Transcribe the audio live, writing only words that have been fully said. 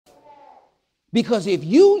Because if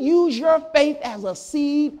you use your faith as a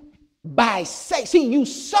seed you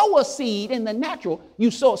sow a seed in the natural, you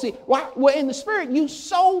sow a seed. Well, in the spirit, you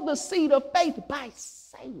sow the seed of faith by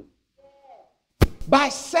saying. By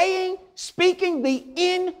saying, speaking the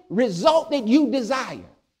end result that you desire.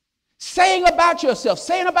 Saying about yourself,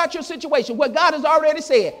 saying about your situation, what God has already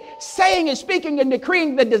said. Saying and speaking and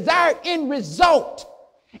decreeing the desired end result.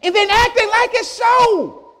 And then acting like it's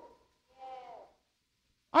so.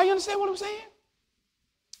 Are you understand what I'm saying?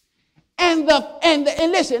 And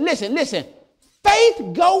listen.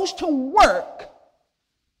 Faith goes to work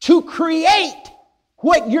to create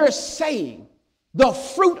what you're saying, the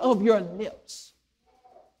fruit of your lips.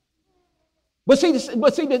 But see,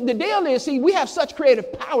 the deal is, we have such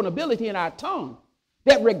creative power and ability in our tongue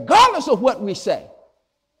that regardless of what we say,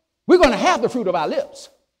 we're going to have the fruit of our lips.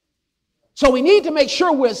 So we need to make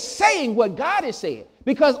sure we're saying what God has said,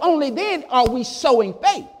 because only then are we sowing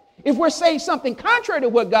faith. If we're saying something contrary to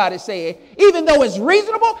what God is saying, even though it's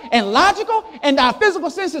reasonable and logical and our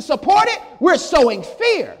physical senses support it, we're sowing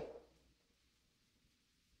fear.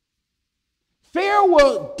 Fear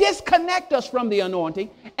will disconnect us from the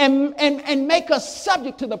anointing and make us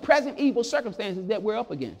subject to the present evil circumstances that we're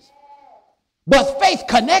up against. But faith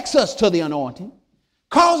connects us to the anointing,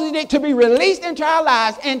 causes it to be released into our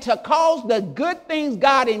lives and to cause the good things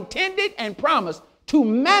God intended and promised to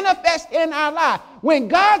manifest in our life. When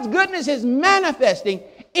God's goodness is manifesting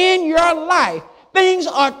in your life, things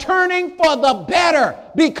are turning for the better,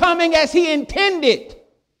 becoming as he intended.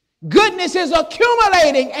 Goodness is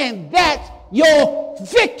accumulating, and that's your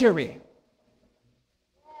victory.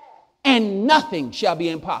 And nothing shall be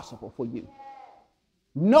impossible for you.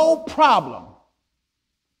 No problem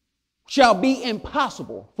shall be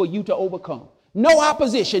impossible for you to overcome. No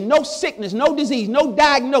opposition, no sickness, no disease, no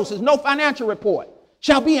diagnosis, no financial report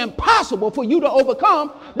shall be impossible for you to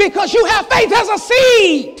overcome, because you have faith as a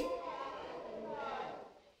seed.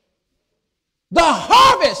 The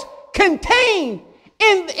harvest contained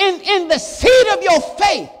in the seed of your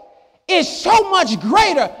faith is so much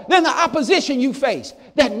greater than the opposition you face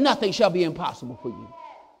that nothing shall be impossible for you.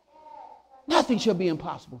 Nothing shall be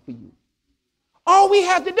impossible for you. All we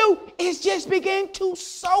have to do is just begin to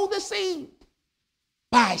sow the seed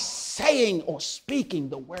by saying or speaking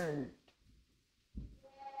the word.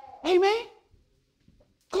 Amen.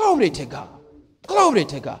 Glory to God. Glory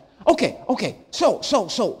to God. Okay. So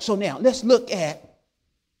now let's look at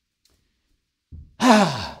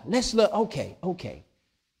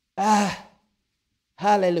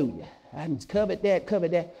hallelujah. I covered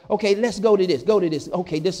that. Okay, let's go to this.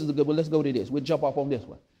 Okay, this is a good one. Let's go to this. We'll jump off on this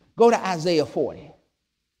one. Go to Isaiah 40.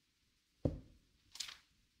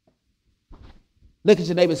 Look at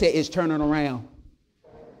your neighbor and say, it's turning around.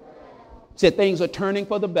 Said things are turning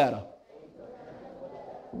for the better.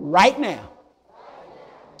 Right now.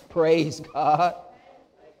 Praise God.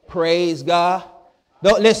 Praise God.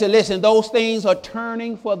 Listen, those things are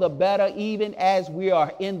turning for the better even as we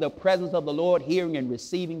are in the presence of the Lord, hearing and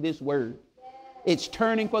receiving this word. It's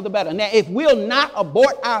turning for the better. Now, if we'll not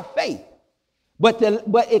abort our faith, but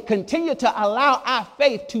it continue to allow our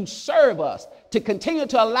faith to serve us, to continue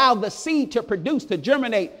to allow the seed to produce, to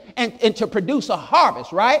germinate, and to produce a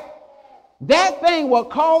harvest, right? That thing will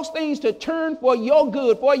cause things to turn for your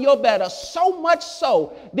good, for your better, so much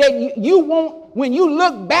so that you won't, when you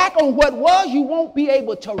look back on what was, you won't be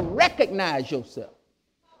able to recognize yourself.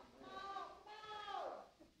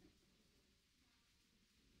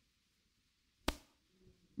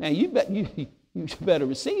 Now, you better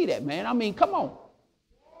receive that, man. I mean, come on.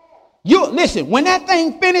 Listen, when that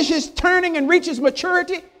thing finishes turning and reaches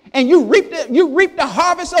maturity, and you reap the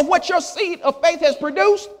harvest of what your seed of faith has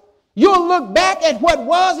produced, you'll look back at what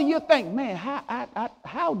was and you'll think, man, I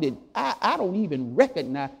don't even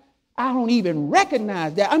recognize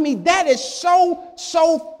that. I mean, that is so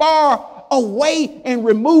far away and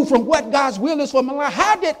removed from what God's will is for my life.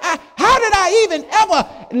 How did I even ever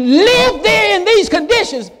live there in these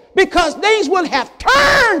conditions? Because things would have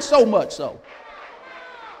turned so much so.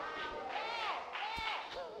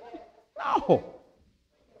 No.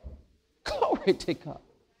 Glory to God.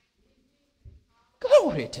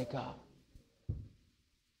 Glory to God.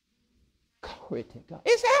 Glory to God.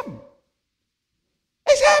 It's happening.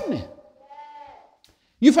 It's happening.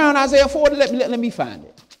 You found Isaiah 40? Let me find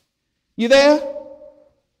it. You there?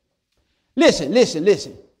 Listen.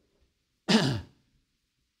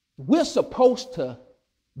 We're supposed to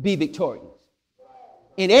be victorious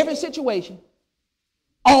in every situation,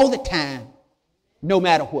 all the time, no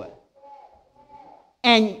matter what.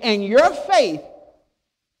 And your faith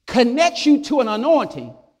connects you to an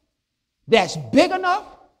anointing that's big enough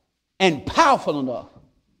and powerful enough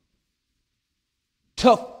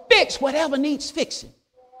to fix whatever needs fixing.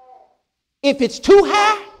 If it's too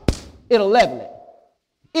high, it'll level it.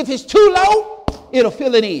 If it's too low, it'll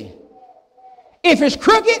fill it in. If it's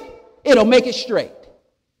crooked, it'll make it straight.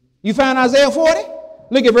 You found Isaiah 40?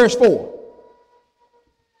 Look at verse 4.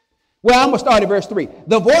 Well, I'm going to start at verse 3.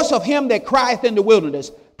 The voice of him that crieth in the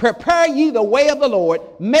wilderness, prepare ye the way of the Lord,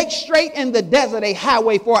 make straight in the desert a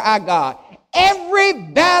highway for our God.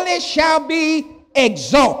 Every valley shall be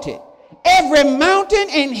exalted. Every mountain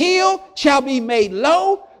and hill shall be made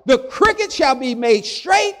low. The crooked shall be made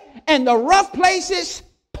straight, and the rough places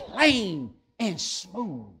plain and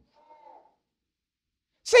smooth.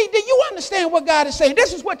 See, do you understand what God is saying?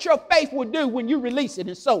 This is what your faith will do when you release it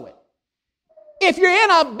and sow it. If you're in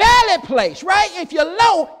a valley place, right? If you're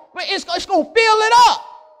low, but it's going to fill it up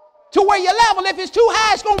to where you're level. If it's too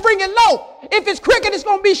high, it's going to bring it low. If it's crooked, it's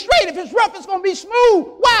going to be straight. If it's rough, it's going to be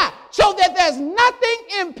smooth. Why? So that there's nothing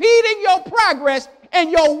impeding your progress and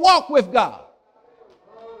your walk with God.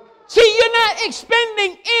 See, you're not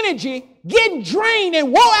expending energy, getting drained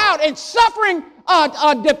and wore out and suffering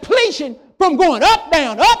depletion from going up,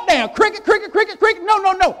 down, cricket.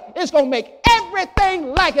 No. It's going to make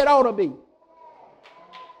everything like it ought to be.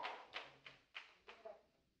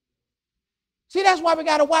 See, that's why we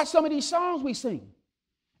got to watch some of these songs we sing.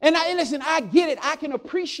 And listen, I get it. I can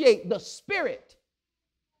appreciate the spirit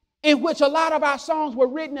in which a lot of our songs were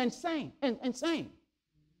written and sang.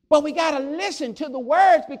 But we got to listen to the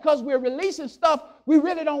words because we're releasing stuff we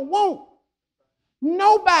really don't want.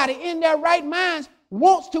 Nobody in their right minds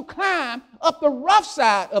wants to climb up the rough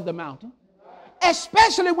side of the mountain,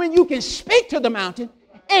 especially when you can speak to the mountain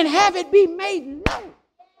and have it be made low.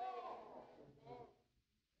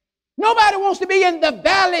 Nobody wants to be in the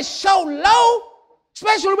valley so low,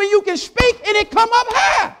 especially when you can speak and it come up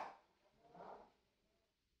high.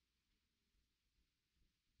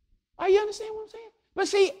 Are you understand what I'm saying? But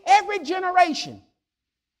see, every generation,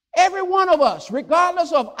 every one of us,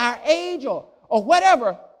 regardless of our age or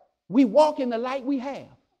whatever, we walk in the light we have.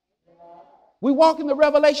 We walk in the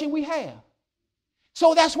revelation we have.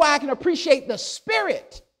 So that's why I can appreciate the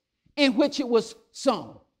spirit in which it was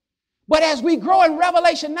sung. But as we grow in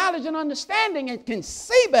revelation, knowledge, and understanding and can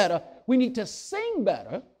see better, we need to sing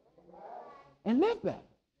better and live better.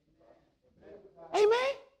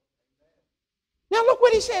 Amen? Now look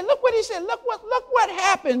what he said. Look what he said. Look what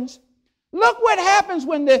happens. Look what happens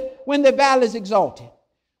when the valley is exalted,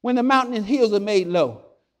 when the mountain and hills are made low,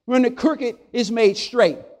 when the crooked is made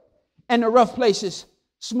straight, and the rough places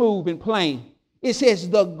smooth and plain. It says,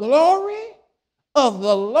 the glory of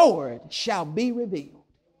the Lord shall be revealed.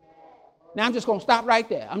 Now I'm just going to stop right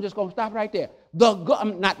there. I'm not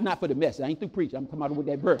for the message. I ain't through preaching. I'm talking about with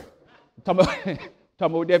that verse. I'm talking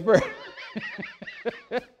about with that verse.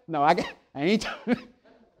 No, I ain't.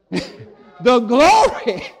 The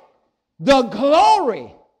glory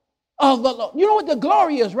of the Lord. You know what the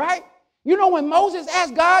glory is, right? You know when Moses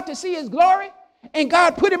asked God to see his glory and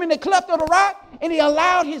God put him in the cleft of the rock and he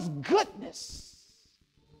allowed his goodness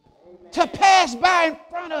to pass by in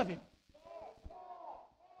front of him.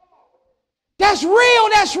 That's real.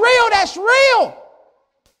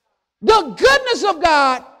 The goodness of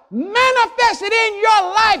God manifested in your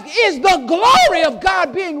life is the glory of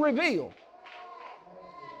God being revealed.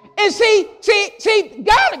 And see,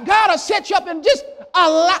 God will set you up and just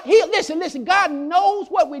allow. Listen, God knows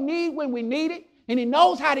what we need when we need it, and he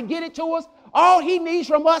knows how to get it to us. All he needs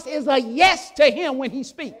from us is a yes to him when he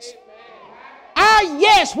speaks. Our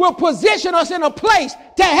yes will position us in a place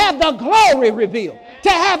to have the glory revealed, to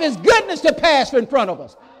have his goodness to pass in front of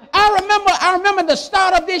us. I remember the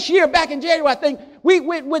start of this year, back in January, I think,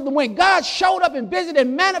 when God showed up and visited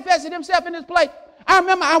and manifested himself in this place. I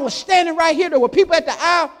remember I was standing right here. There were people at the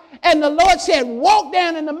aisle, and the Lord said, walk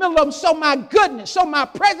down in the middle of them so my goodness, so my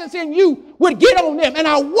presence in you would get on them. And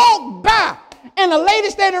I walked by, and the lady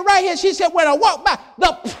standing right here, she said, when I walked by,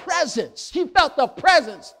 she felt the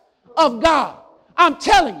presence of God. I'm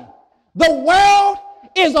telling you, the world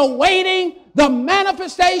is awaiting the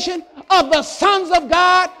manifestation of the sons of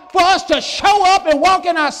God for us to show up and walk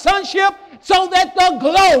in our sonship so that the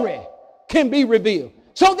glory can be revealed,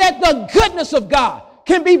 so that the goodness of God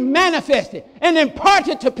can be manifested and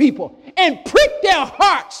imparted to people and prick their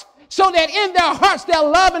hearts so that in their hearts their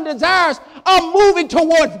love and desires are moving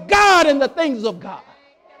towards God and the things of God.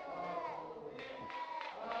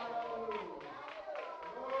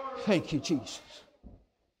 Thank you, Jesus.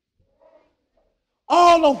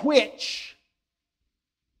 All of which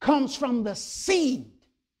comes from the seed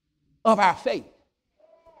of our faith.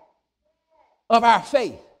 Of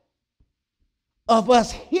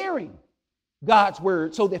us hearing God's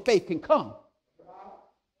word so that faith can come.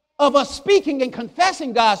 of us speaking and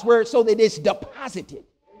confessing God's word so that it's deposited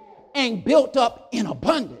and built up in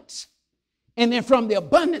abundance. And then from the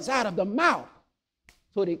abundance out of the mouth,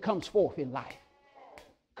 so that it comes forth in life.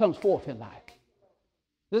 Comes forth in life.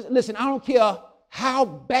 Listen, I don't care how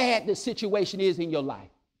bad the situation is in your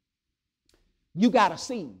life. You got a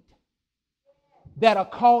seed that'll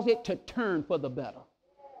cause it to turn for the better.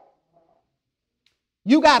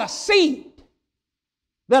 You got a seed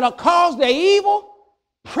that'll cause the evil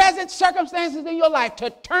present circumstances in your life to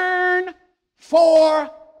turn for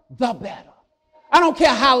the better. I don't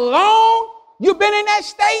care how long you've been in that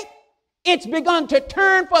state, it's begun to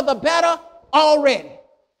turn for the better already.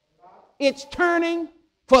 It's turning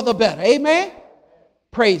for the better. Amen?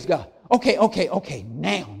 Praise God. Okay.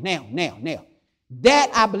 Now.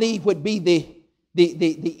 That, I believe, would be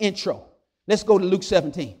the intro. Let's go to Luke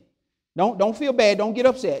 17. Don't feel bad. Don't get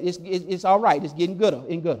upset. It's all right. It's getting gooder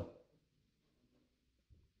and gooder.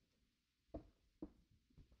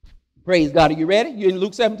 Praise God. Are you ready? You in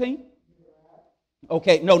Luke 17?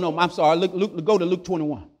 Okay. No, I'm sorry. Go to Luke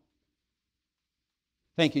 21.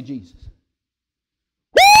 Thank you, Jesus.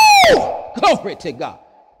 Woo! Glory to God.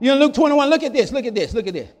 You in Luke 21? Look at this.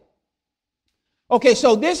 Okay,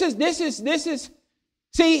 so this is.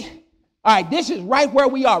 See, all right. This is right where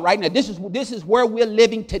we are right now. This is where we're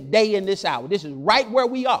living today in this hour. This is right where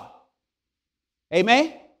we are.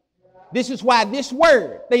 Amen. This is why this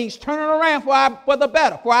word, things turning around for the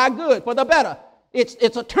better, for our good, for the better.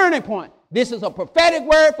 It's a turning point. This is a prophetic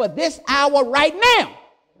word for this hour right now.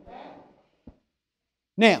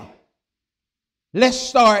 Now, let's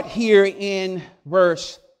start here in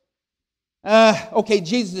verse.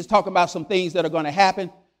 Jesus is talking about some things that are going to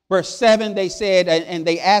happen. Verse 7, they said, and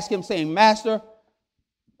they asked him, saying, Master,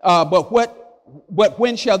 but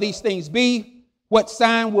when shall these things be? What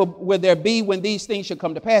sign will there be when these things shall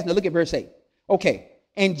come to pass? Now look at verse 8. Okay,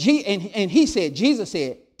 and Jesus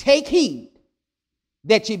said, take heed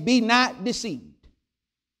that ye be not deceived.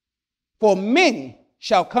 For many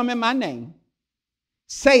shall come in my name,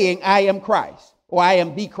 saying, I am Christ, or I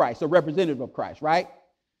am the Christ, a representative of Christ, right?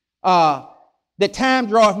 The time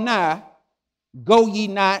draweth nigh, go ye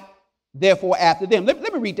not therefore after them. Let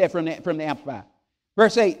me read that from the Amplified.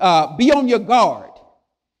 Verse 8, be on your guard.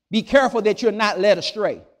 Be careful that you're not led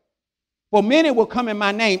astray. For many will come in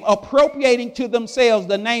my name, appropriating to themselves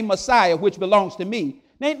the name Messiah, which belongs to me.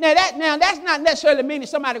 Now that's not necessarily meaning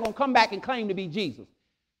somebody going to come back and claim to be Jesus.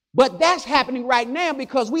 But that's happening right now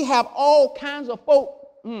because we have all kinds of folk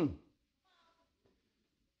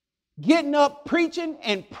getting up, preaching,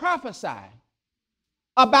 and prophesying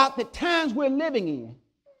about the times we're living in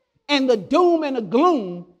and the doom and the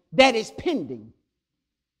gloom that is pending.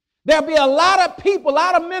 There'll be a lot of people, a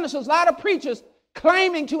lot of ministers, a lot of preachers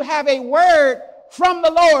claiming to have a word from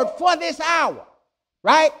the Lord for this hour,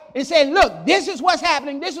 right? And saying, look, this is what's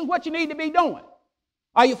happening. This is what you need to be doing.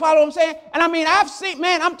 Are you following what I'm saying? And I mean,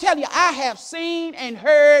 I'm telling you, I have seen and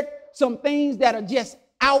heard some things that are just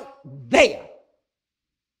out there.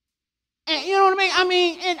 And you know what I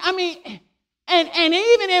mean? And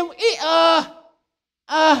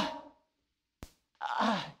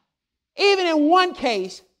even in one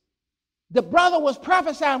case, the brother was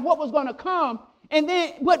prophesying what was going to come, and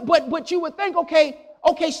then but you would think,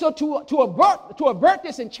 okay, so to avert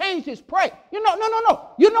this and change this, pray.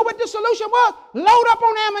 No. You know what the solution was? Load up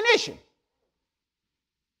on ammunition.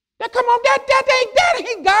 That come on, that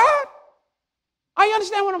ain't God. Are you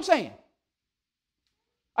understand what I'm saying?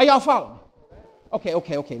 Are y'all following me? Okay.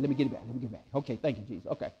 Let me get it back. Okay, thank you, Jesus.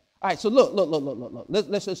 Okay. All right, so look.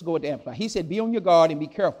 Let's go with the Amplified. He said, be on your guard and be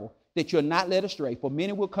careful that you're not led astray, for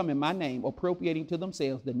many will come in my name, appropriating to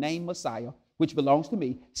themselves the name Messiah, which belongs to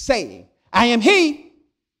me, saying, I am he,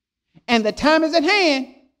 and the time is at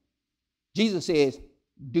hand. Jesus says,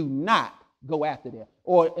 do not go after them.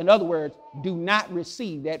 Or in other words, do not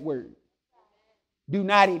receive that word. Do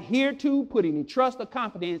not adhere to, put any trust or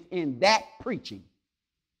confidence in that preaching.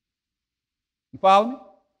 You follow me?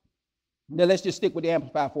 Now let's just stick with the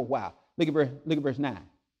Amplified for a while. Look at verse 9.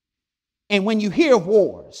 And when you hear of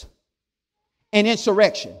wars and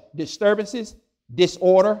insurrection, disturbances,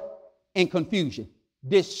 disorder, and confusion.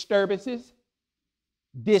 Disturbances,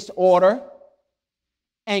 disorder,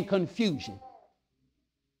 and confusion.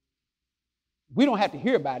 We don't have to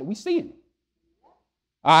hear about it. We see it.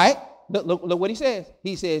 All right? Look what he says.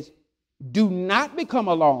 He says, do not become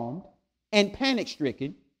alarmed and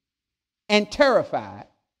panic-stricken and terrified,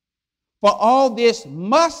 for all this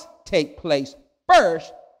must take place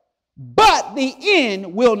first, but the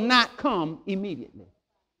end will not come immediately.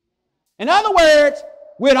 In other words,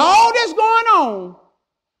 with all this going on,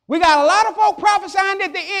 we got a lot of folk prophesying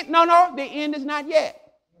that the end, the end is not yet.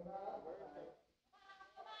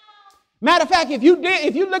 Matter of fact, if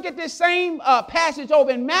you look at this same passage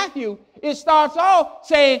over in Matthew, it starts off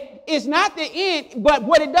saying it's not the end, but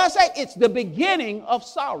what it does say, it's the beginning of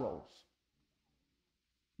sorrows.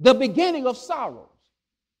 The beginning of sorrows.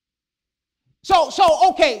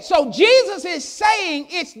 So Jesus is saying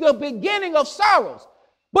it's the beginning of sorrows,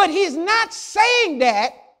 but he's not saying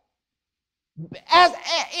that as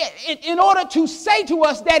in order to say to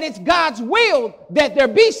us that it's God's will that there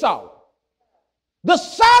be sorrow. The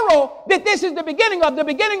sorrow that this is the beginning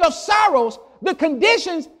of sorrows, the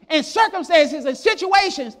conditions and circumstances and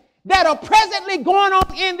situations that are presently going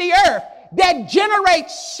on in the earth that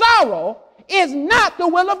generate sorrow is not the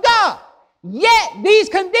will of God. Yet these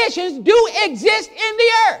conditions do exist in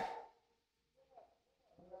the earth.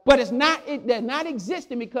 But they're not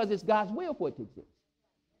existing because it's God's will for it to exist.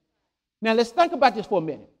 Now let's think about this for a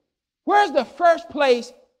minute. Where's the first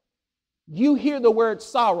place you hear the word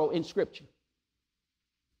sorrow in Scripture?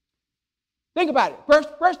 Think about it.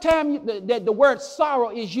 First time that the word sorrow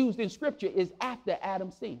is used in Scripture is after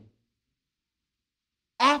Adam sinned.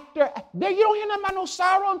 You don't hear nothing about no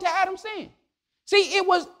sorrow until Adam sinned. See, it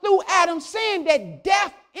was through Adam's sin that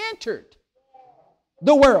death entered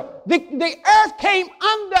the world. The earth came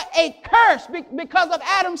under a curse because of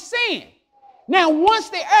Adam's sin. Now, once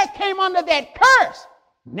the earth came under that curse,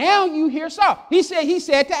 now you hear sorrow. He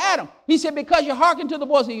said to Adam, he said, because you hearkened to the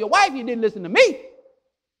voice of your wife, you didn't listen to me.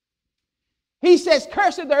 He says,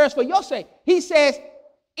 cursed is the earth for your sake. He says,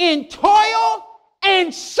 in toil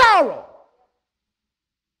and sorrow.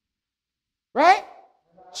 Right?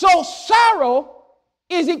 So sorrow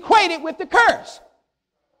is equated with the curse.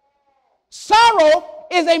 Sorrow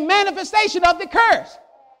is a manifestation of the curse.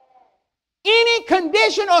 Any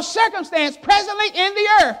condition or circumstance presently in the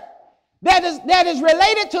earth that is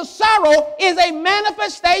related to sorrow is a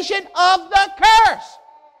manifestation of the curse,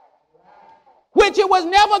 which it was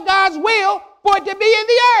never God's will for it to be in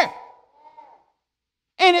the earth.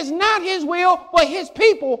 And it's not his will for his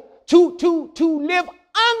people to live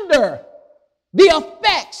under the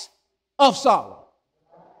effects of sorrow.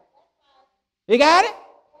 You got it?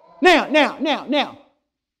 Now.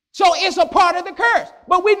 So it's a part of the curse.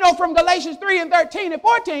 But we know from Galatians 3 and 13 and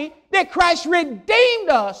 14 that Christ redeemed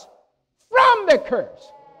us from the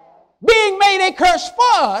curse, being made a curse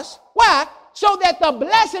for us. Why? So that the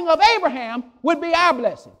blessing of Abraham would be our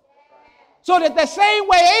blessing. So that the same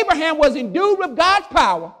way Abraham was endued with God's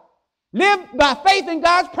power, lived by faith in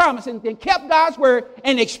God's promises, and kept God's word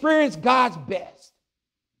and experienced God's best.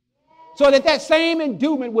 So that same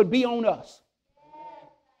endowment would be on us.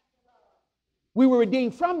 We were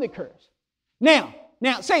redeemed from the curse. Now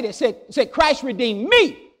say this. Say Christ redeemed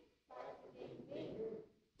me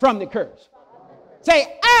from the curse.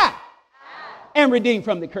 Say, I am redeemed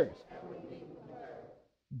from the curse.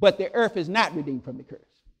 But the earth is not redeemed from the curse.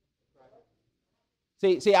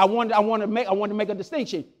 See, I want to make a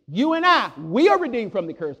distinction. You and I, we are redeemed from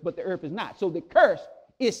the curse, but the earth is not. So the curse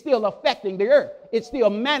is still affecting the earth. It's still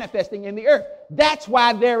manifesting in the earth. That's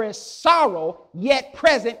why there is sorrow yet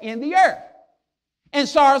present in the earth. And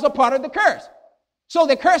sorrow is a part of the curse. So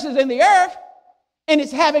the curse is in the earth, and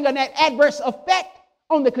it's having an adverse effect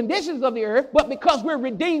on the conditions of the earth. But because we're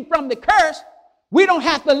redeemed from the curse, we don't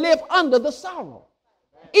have to live under the sorrow.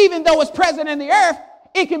 Even though it's present in the earth,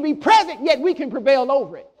 it can be present, yet we can prevail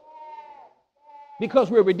over it because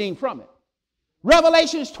we're redeemed from it.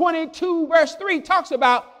 Revelations 22 verse 3 talks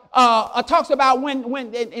about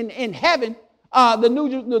when in heaven, the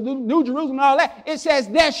new Jerusalem and all that. It says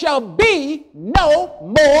there shall be no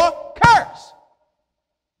more curse.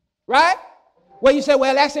 Right? Well, you say,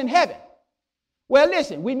 well, that's in heaven. Well,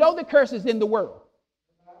 listen, we know the curse is in the world.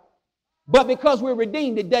 But because we're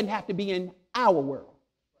redeemed, it doesn't have to be in our world.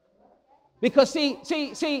 Because see,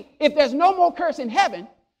 if there's no more curse in heaven,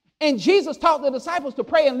 and Jesus taught the disciples to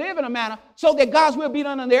pray and live in a manner so that God's will be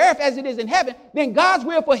done on the earth as it is in heaven, then God's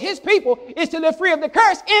will for his people is to live free of the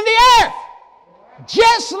curse in the earth.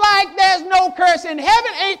 Just like there's no curse in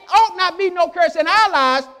heaven, ought not be no curse in our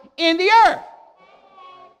lives in the earth.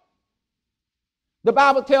 The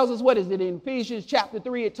Bible tells us, what is it, in Ephesians chapter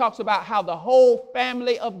 3, it talks about how the whole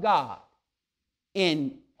family of God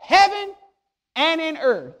in heaven and in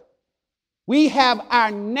earth, we have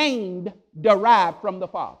our name derived from the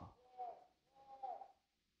Father.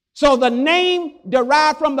 So the name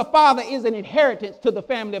derived from the Father is an inheritance to the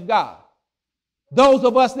family of God. Those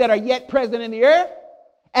of us that are yet present in the earth,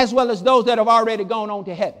 as well as those that have already gone on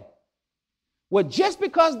to heaven. Well, just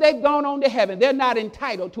because they've gone on to heaven, they're not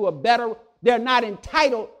entitled to they're not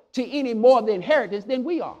entitled to any more of the inheritance than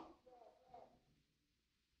we are.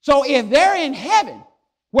 So if they're in heaven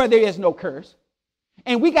where there is no curse,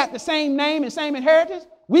 and we got the same name and same inheritance,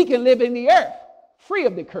 we can live in the earth free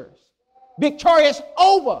of the curse, victorious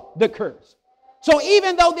over the curse. So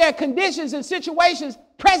even though there are conditions and situations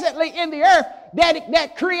presently in the earth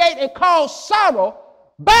that create and cause sorrow,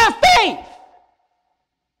 by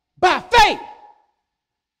faith,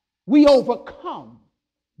 we overcome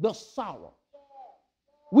the sorrow.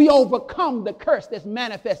 We overcome the curse that's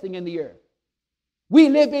manifesting in the earth. We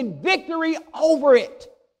live in victory over it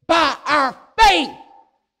by our faith.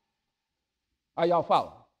 Are y'all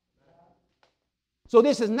following? So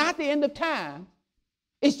this is not the end of time.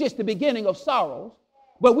 It's just the beginning of sorrows.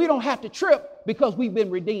 But we don't have to trip because we've been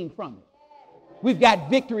redeemed from it. We've got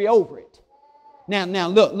victory over it. Now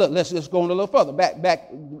look, let's just go on a little further. Back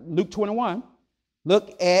Luke 21.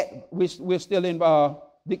 Look at, we're still in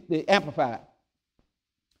the Amplified.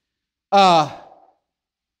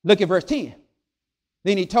 Look at verse 10.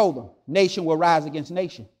 Then he told them, nation will rise against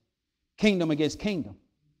nation, kingdom against kingdom.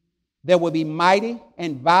 There will be mighty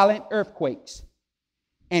and violent earthquakes,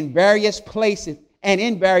 and in various places,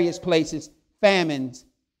 famines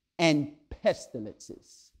and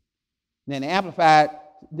pestilences. Then the Amplified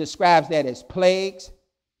describes that as plagues,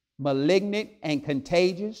 malignant and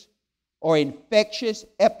contagious, or infectious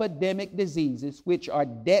epidemic diseases, which are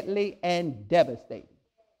deadly and devastating.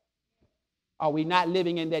 Are we not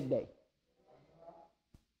living in that day?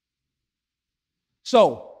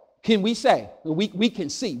 So, can we say, we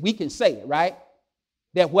can say it, right?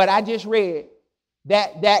 That what I just read,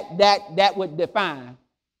 that would define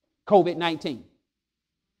COVID-19,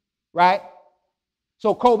 right?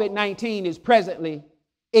 So COVID-19 is presently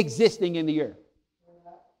existing in the earth,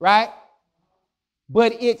 right?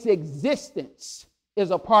 But its existence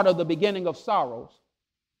is a part of the beginning of sorrows,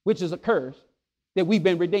 which is a curse that we've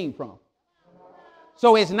been redeemed from.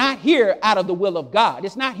 So it's not here out of the will of God.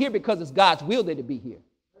 It's not here because it's God's will that it be here.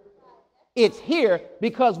 It's here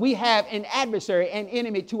because we have an adversary, an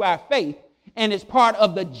enemy to our faith, and it's part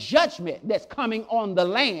of the judgment that's coming on the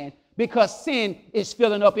land because sin is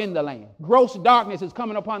filling up in the land. Gross darkness is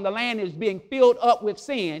coming upon the land and is being filled up with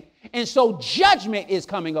sin, and so judgment is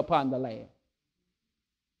coming upon the land.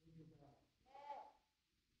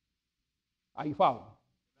 Are you following?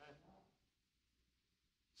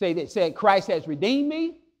 Say this. Say, Christ has redeemed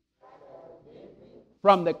me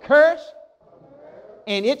from the curse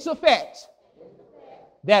and its effects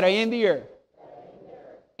that are in the earth,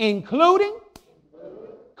 including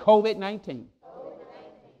COVID-19.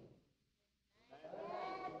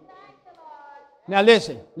 Now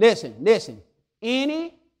listen.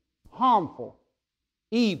 Any harmful,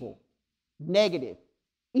 evil, negative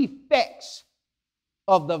effects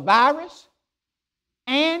of the virus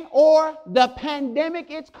and or the pandemic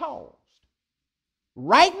it's caused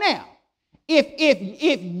right now, if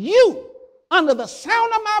you, under the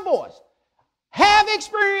sound of my voice, have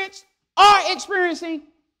experienced, are experiencing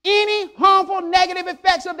any harmful negative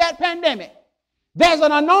effects of that pandemic, there's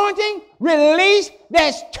an anointing release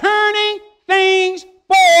that's turning things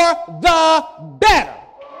for the better.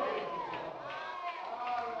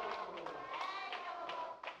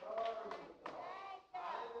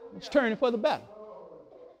 It's turning for the better.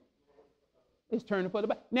 It's turning for the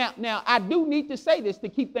better. Now, I do need to say this to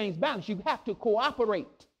keep things balanced. You have to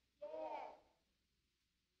cooperate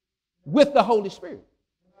with the Holy Spirit.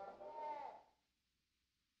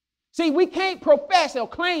 See, we can't profess or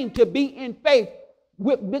claim to be in faith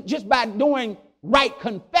just by doing right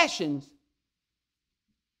confessions,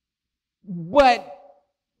 but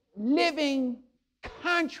living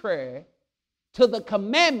contrary to the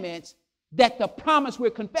commandments that the promise we're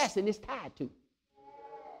confessing is tied to.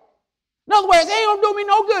 In other words, it ain't gonna do me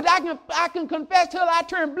no good. I can confess till I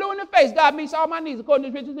turn blue in the face. God meets all my needs according to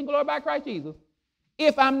his riches and glory by Christ Jesus.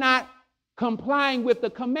 If I'm not complying with the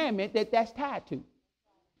commandment that's tied to.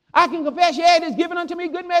 I can confess, yeah, it is given unto me,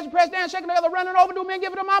 good measure, pressed down, shaken together, running over to me, and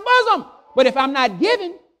give it to my bosom. But if I'm not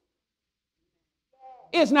giving,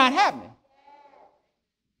 it's not happening.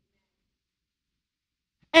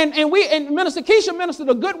 And Minister Keisha ministered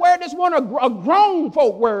a good word this morning, a grown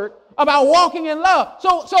folk word about walking in love.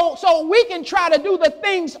 So we can try to do the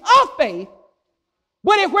things of faith,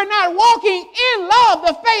 but if we're not walking in love,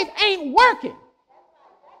 the faith ain't working.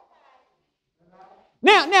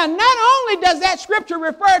 Now, not only does that scripture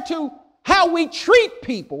refer to how we treat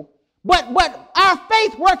people, but our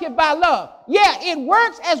faith worketh by love. Yeah, it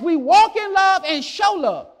works as we walk in love and show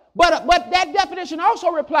love. But that definition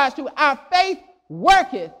also applies to our faith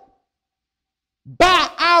worketh by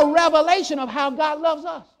our revelation of how God loves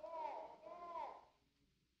us.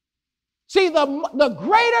 See, the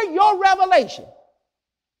greater your revelation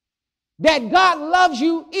that God loves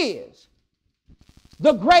you is,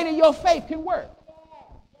 the greater your faith can work.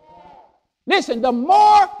 Listen, the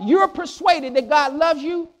more you're persuaded that God loves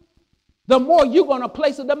you, the more you're going to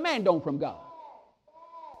place a demand on from God.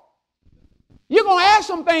 You're going to ask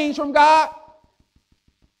some things from God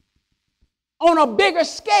on a bigger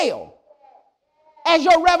scale as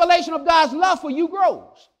your revelation of God's love for you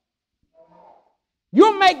grows.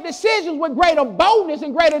 You'll make decisions with greater boldness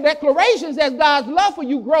and greater declarations as God's love for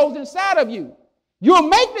you grows inside of you. You'll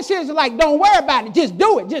make decisions like, don't worry about it, just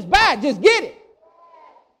do it, just buy it, just get it.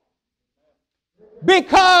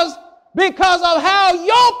 Because of how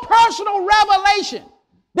your personal revelation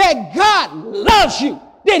that God loves you,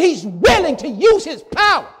 that he's willing to use his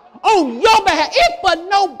power on your behalf, if for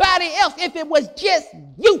nobody else, if it was just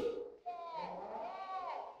you.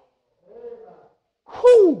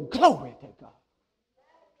 Whoo, glory to God.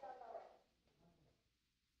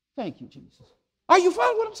 Thank you, Jesus. Are you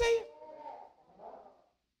following what I'm saying?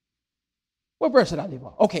 What verse did I leave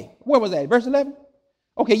off? Okay, where was that? Verse 11?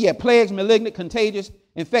 Okay, yeah, plagues, malignant, contagious,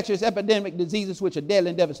 infectious, epidemic diseases which are deadly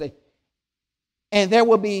and devastating. And there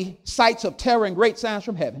will be sights of terror and great signs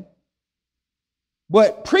from heaven.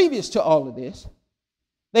 But previous to all of this,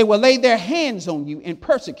 they will lay their hands on you and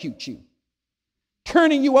persecute you,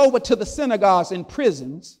 turning you over to the synagogues and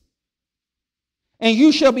prisons, and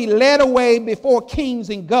you shall be led away before kings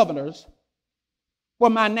and governors for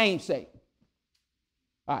my name's sake.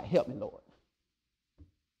 All right, help me, Lord.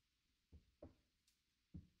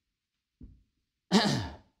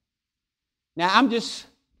 Now, I'm just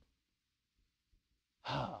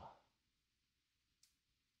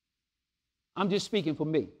speaking for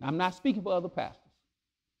me. I'm not speaking for other pastors.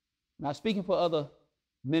 I'm not speaking for other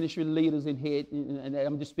ministry leaders in here. And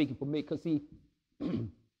I'm just speaking for me because, see,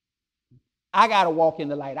 I got to walk in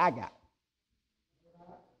the light I got.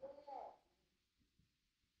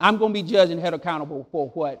 I'm going to be judged and held accountable for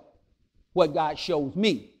what God shows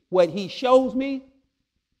me. What he shows me,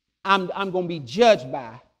 I'm going to be judged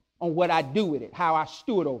by on what I do with it, how I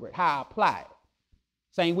steward over it, how I apply it.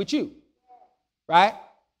 Same with you, right?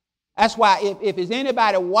 That's why if there's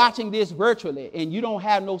anybody watching this virtually and you don't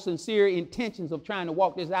have no sincere intentions of trying to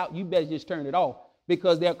walk this out, you better just turn it off,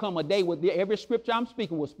 because there'll come a day where every scripture I'm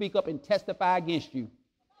speaking will speak up and testify against you.